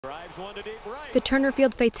The Turner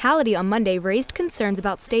Field fatality on Monday raised concerns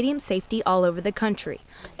about stadium safety all over the country.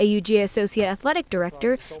 A UGA Associate Athletic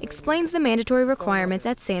Director explains the mandatory requirements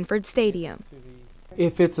at Sanford Stadium.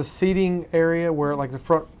 If it's a seating area where like the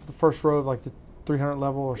first row of like the 300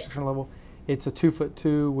 level or 600 level, it's a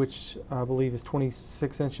 2'2", which I believe is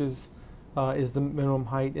 26 inches is the minimum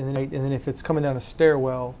height. And then if it's coming down a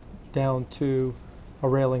stairwell down to a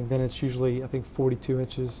railing, then it's usually, I think, 42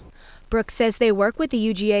 inches. Brooks says they work with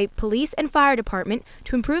the UGA Police and Fire Department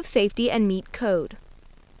to improve safety and meet code.